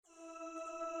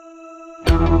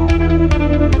Welcome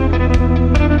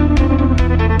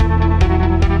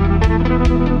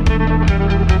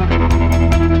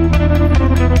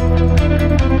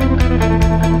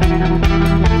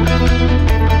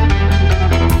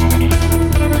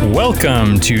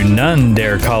to None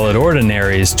Dare Call It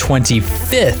Ordinary's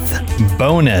 25th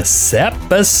bonus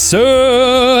episode.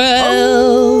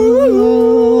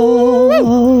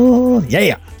 Oh.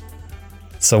 Yeah.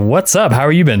 So what's up? How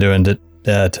are you been doing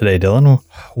today, Dylan?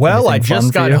 Well, I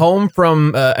just got home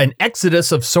from an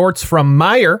exodus of sorts from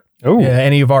Meijer.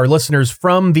 Any of our listeners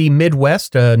from the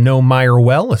Midwest know Meijer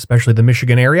well, especially the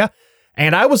Michigan area.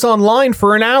 And I was online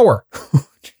for an hour.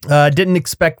 Didn't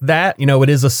expect that. You know, it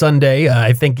is a Sunday.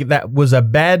 I think that was a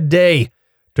bad day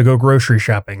to go grocery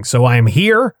shopping. So I'm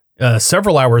here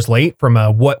several hours late from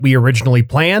what we originally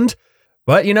planned.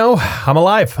 But, you know, I'm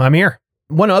alive. I'm here.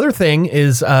 One other thing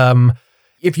is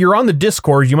if you're on the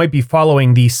Discord, you might be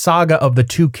following the saga of the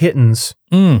two kittens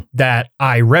that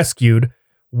I rescued.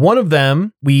 One of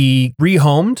them we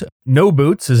rehomed. No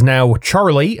Boots is now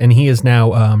Charlie, and he is now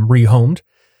rehomed.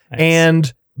 Nice.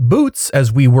 And Boots,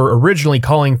 as we were originally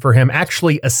calling for him,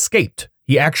 actually escaped.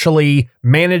 He actually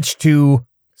managed to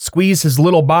squeeze his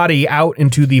little body out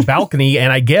into the balcony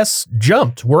and I guess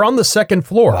jumped. We're on the second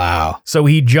floor. Wow. So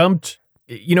he jumped.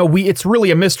 You know, it's really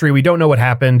a mystery. We don't know what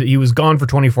happened. He was gone for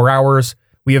 24 hours.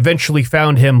 We eventually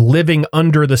found him living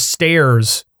under the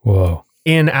stairs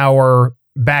in our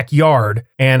backyard.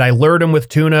 And I lured him with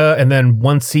tuna. And then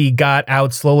once he got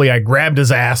out slowly, I grabbed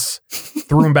his ass,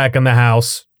 threw him back in the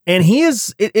house. And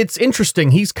it's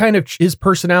interesting. His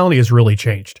personality has really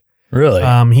changed. Really?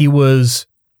 He was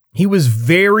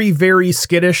very, very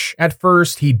skittish at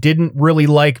first. He didn't really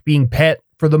like being pet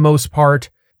for the most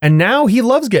part. And now he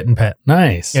loves getting pet.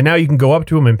 Nice. And now you can go up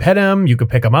to him and pet him. You can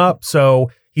pick him up.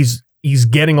 So he's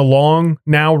getting along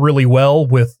now really well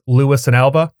with Lewis and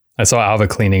Alva. I saw Alva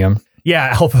cleaning him.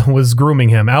 Yeah, Alva was grooming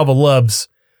him. Alva loves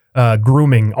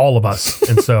grooming all of us.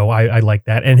 And so I like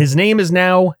that. And his name is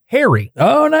now Harry.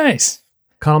 Oh, nice.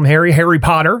 Call him Harry. Harry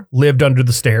Potter lived under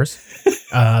the stairs.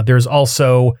 There's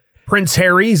also Prince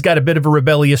Harry. He's got a bit of a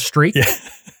rebellious streak.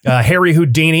 Yeah. Harry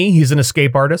Houdini. He's an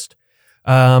escape artist.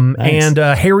 Nice. And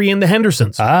Harry and the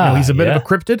Hendersons. He's a bit of a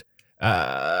cryptid.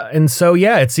 And so,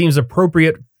 yeah, it seems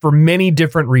appropriate for many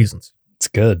different reasons. It's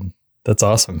good. That's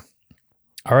awesome.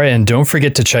 All right. And don't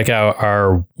forget to check out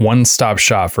our one-stop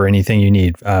shop for anything you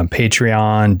need.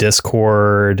 Patreon,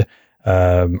 Discord,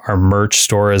 our merch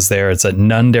store is there. It's at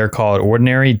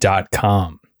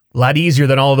nonedarecallitordinary.com. A lot easier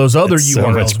than all of those other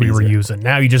URLs we were using.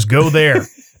 Now you just go there.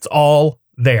 It's all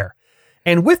there.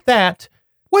 And with that,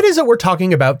 what is it we're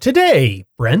talking about today,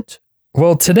 Brent?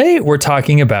 Well, today we're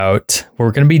going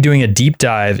to be doing a deep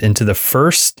dive into the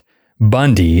first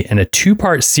Bundy in a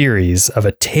two-part series of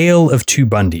A Tale of Two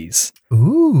Bundys.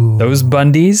 Ooh. Those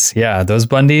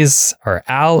Bundys are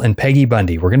Al and Peggy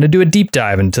Bundy. We're going to do a deep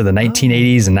dive into the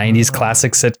 1980s and 90s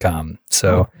classic sitcom.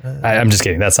 So I'm just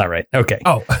kidding. That's not right. Okay.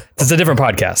 Oh, it's a different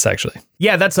podcast, actually.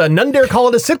 Yeah, that's a None Dare Call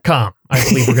It a Sitcom, I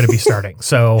believe we're going to be starting.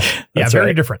 So yeah,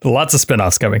 very different. Lots of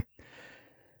spinoffs coming.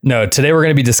 No, today we're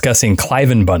going to be discussing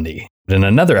Cliven Bundy. In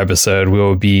another episode, we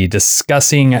will be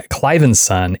discussing Cliven's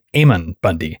son, Eamon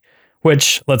Bundy,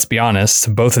 which, let's be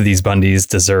honest, both of these Bundys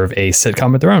deserve a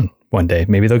sitcom of their own. One day,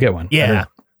 maybe they'll get one. Yeah.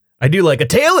 I do like A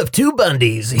Tale of Two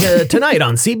Bundys tonight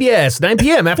on CBS, 9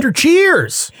 p.m. after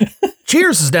Cheers.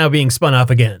 Cheers is now being spun off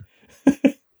again.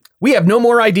 We have no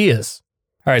more ideas.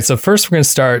 All right, so first we're going to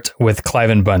start with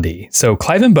Cliven Bundy. So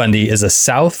Cliven Bundy is a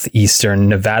southeastern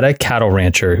Nevada cattle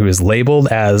rancher who is labeled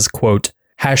as, quote,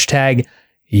 hashtag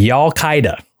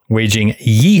Al-Qaeda, waging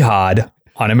jihad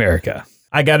on America.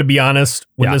 I got to be honest,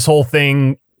 when this whole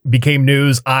thing became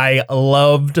news, I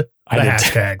loved the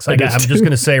hashtags. I'm just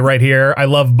going to say right here, I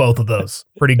love both of those.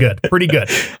 Pretty good.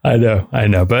 I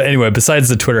know. But anyway, besides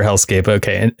the Twitter hellscape,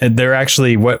 okay. And they're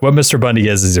actually, what Mr. Bundy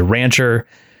is a rancher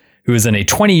who is in a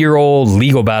 20-year-old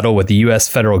legal battle with the U.S.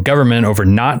 federal government over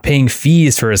not paying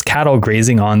fees for his cattle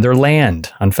grazing on their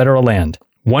land, on federal land.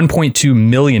 $1.2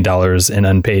 million in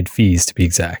unpaid fees, to be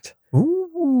exact.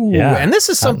 Ooh. Yeah. And this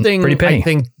is something I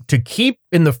think to keep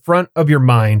in the front of your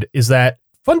mind is that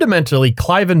fundamentally,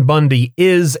 Cliven Bundy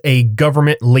is a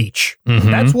government leech. Mm-hmm.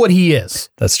 That's what he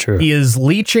is. That's true. He is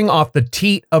leeching off the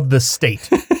teat of the state.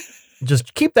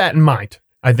 Just keep that in mind,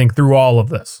 I think, through all of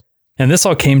this. And this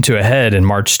all came to a head in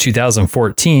March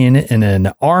 2014 in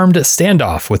an armed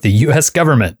standoff with the U.S.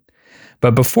 government.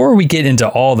 But before we get into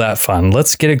all that fun,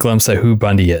 let's get a glimpse at who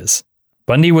Bundy is.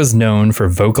 Bundy was known for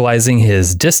vocalizing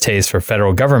his distaste for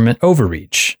federal government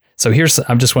overreach. So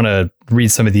I just want to read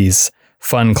some of these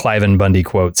fun Cliven Bundy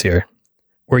quotes here.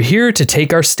 We're here to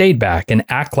take our state back and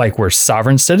act like we're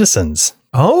sovereign citizens.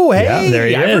 Oh, hey, yeah, there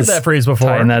he I've heard that phrase before.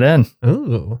 Tying that in.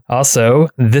 Ooh. Also,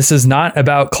 this is not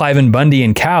about Cliven Bundy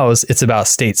and cows. It's about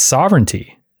state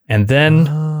sovereignty. And then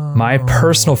my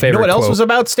personal favorite what else quote. was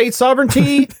about state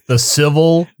sovereignty? The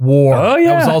Civil War. Oh, yeah.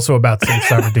 That was also about state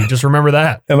sovereignty. Just remember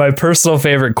that. And my personal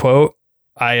favorite quote,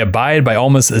 I abide by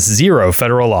almost 0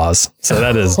 federal laws. So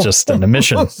that is just an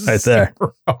admission right there.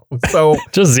 So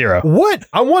just 0. What?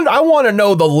 I want to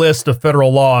know the list of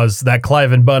federal laws that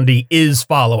Cliven Bundy is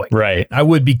following. Right. I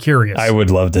would be curious. I would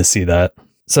love to see that.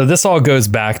 So this all goes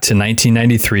back to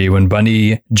 1993 when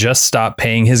Bundy just stopped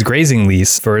paying his grazing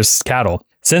lease for his cattle.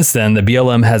 Since then, the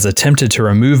BLM has attempted to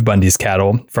remove Bundy's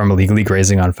cattle from illegally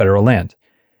grazing on federal land.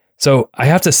 So I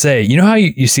have to say, you know how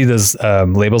you see those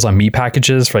labels on meat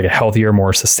packages for like a healthier,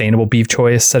 more sustainable beef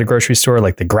choice at a grocery store,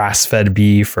 like the grass-fed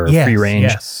beef or free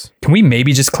range? Yes. Can we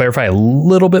maybe just clarify a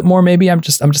little bit more? Maybe I'm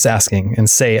just asking and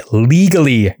say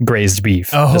legally grazed beef,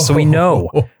 just so we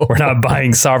know we're not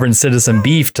buying sovereign citizen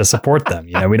beef to support them.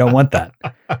 You know, we don't want that.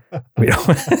 We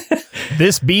don't.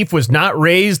 This beef was not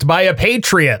raised by a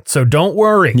patriot, so don't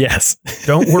worry. Yes,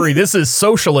 don't worry. This is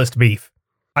socialist beef.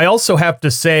 I also have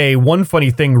to say one funny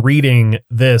thing reading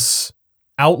this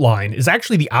outline is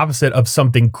actually the opposite of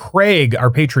something Craig,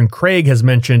 our patron Craig, has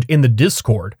mentioned in the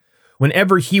Discord.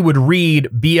 Whenever he would read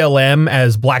BLM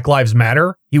as Black Lives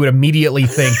Matter, he would immediately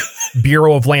think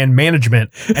Bureau of Land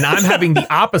Management. And I'm having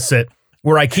the opposite,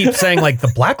 where I keep saying like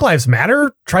the Black Lives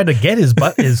Matter tried to get his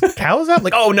cows out.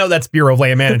 Like, oh no, that's Bureau of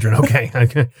Land Management. Okay,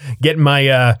 I'm getting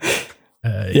my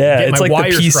it's like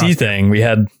the PC thing we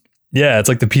had. Yeah, it's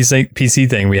like the PC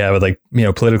thing we have with like, you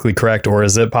know, politically correct, or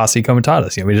is it Posse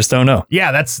Comitatus? You know, we just don't know.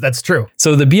 Yeah, that's true.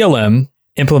 So the BLM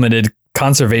implemented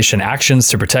conservation actions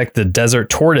to protect the desert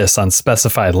tortoise on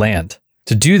specified land.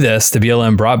 To do this, the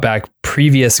BLM brought back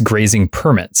previous grazing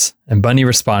permits, and Bundy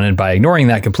responded by ignoring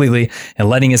that completely and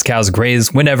letting his cows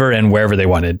graze whenever and wherever they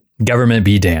wanted. Government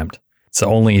be damned.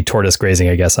 So only tortoise grazing,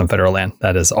 I guess, on federal land.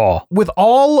 That is all. With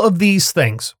all of these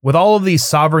things, with all of these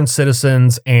sovereign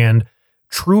citizens and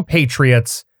true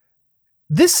patriots,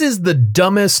 this is the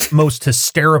dumbest, most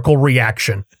hysterical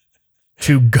reaction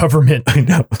to government. I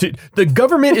know. The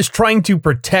government is trying to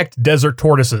protect desert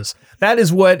tortoises. That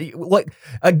is what, like,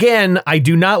 again, I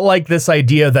do not like this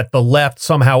idea that the left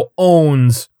somehow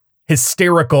owns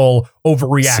hysterical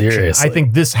overreaction. Seriously. I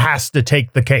think this has to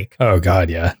take the cake. Oh, God,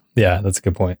 yeah. Yeah, that's a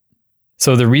good point.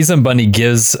 So the reason Bundy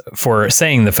gives for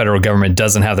saying the federal government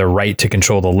doesn't have the right to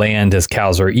control the land his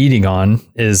cows are eating on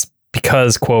is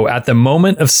because, quote, at the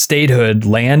moment of statehood,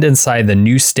 land inside the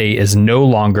new state is no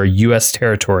longer U.S.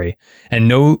 territory, and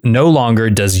no longer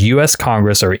does U.S.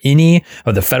 Congress or any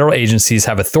of the federal agencies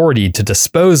have authority to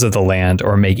dispose of the land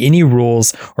or make any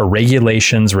rules or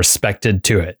regulations respected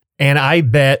to it. And I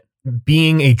bet,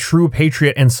 being a true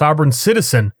patriot and sovereign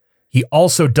citizen, he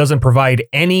also doesn't provide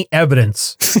any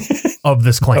evidence of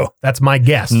this claim. No. That's my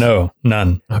guess. No,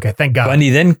 none. Okay, thank God. Bundy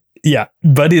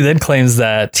then claims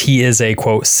that he is a,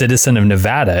 quote, citizen of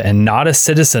Nevada and not a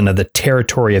citizen of the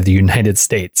territory of the United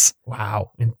States.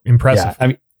 Wow. Impressive. Yeah, I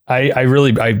mean, I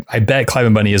bet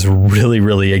Cliven Bundy is really,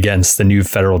 really against the new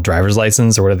federal driver's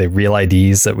license, or what are they, real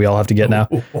IDs that we all have to get now?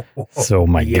 So,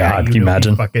 my God, can you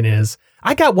imagine? He fucking is.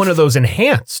 I got one of those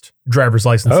enhanced driver's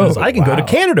licenses. I can go to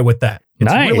Canada with that.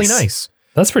 It's really nice.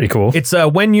 That's pretty cool. It's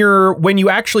when you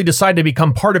actually decide to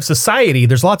become part of society,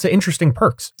 there's lots of interesting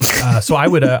perks. So I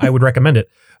would recommend it.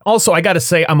 Also, I got to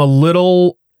say, I'm a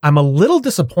little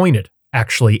disappointed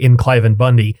actually in Cliven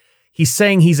Bundy. He's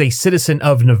saying he's a citizen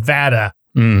of Nevada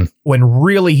when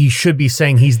really he should be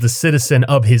saying he's the citizen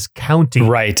of his county.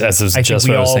 Right, as is just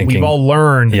what I was thinking. We've all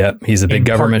learned. Yep, he's a big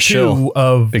government shill,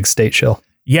 big state shill.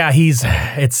 Yeah,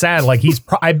 it's sad. Like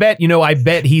I bet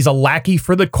he's a lackey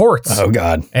for the courts. Oh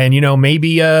God. And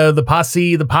maybe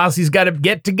the posse's got to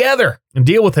get together and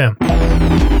deal with him.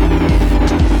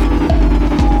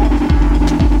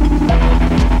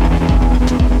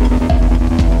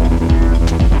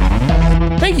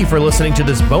 Thank you for listening to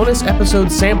this bonus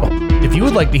episode sample. If you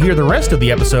would like to hear the rest of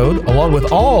the episode, along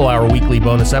with all our weekly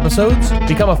bonus episodes,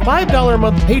 become a $5 a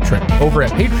month patron over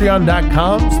at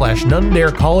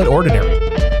patreon.com/nonedarecallitordinary.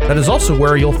 That is also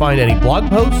where you'll find any blog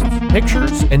posts,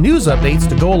 pictures, and news updates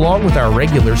to go along with our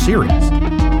regular series.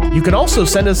 You can also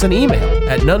send us an email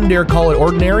at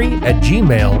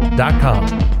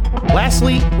nonedarecallitordinary@gmail.com.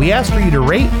 Lastly, we ask for you to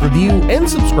rate, review, and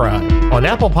subscribe on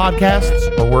Apple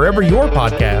Podcasts or wherever your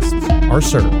podcasts are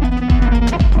served.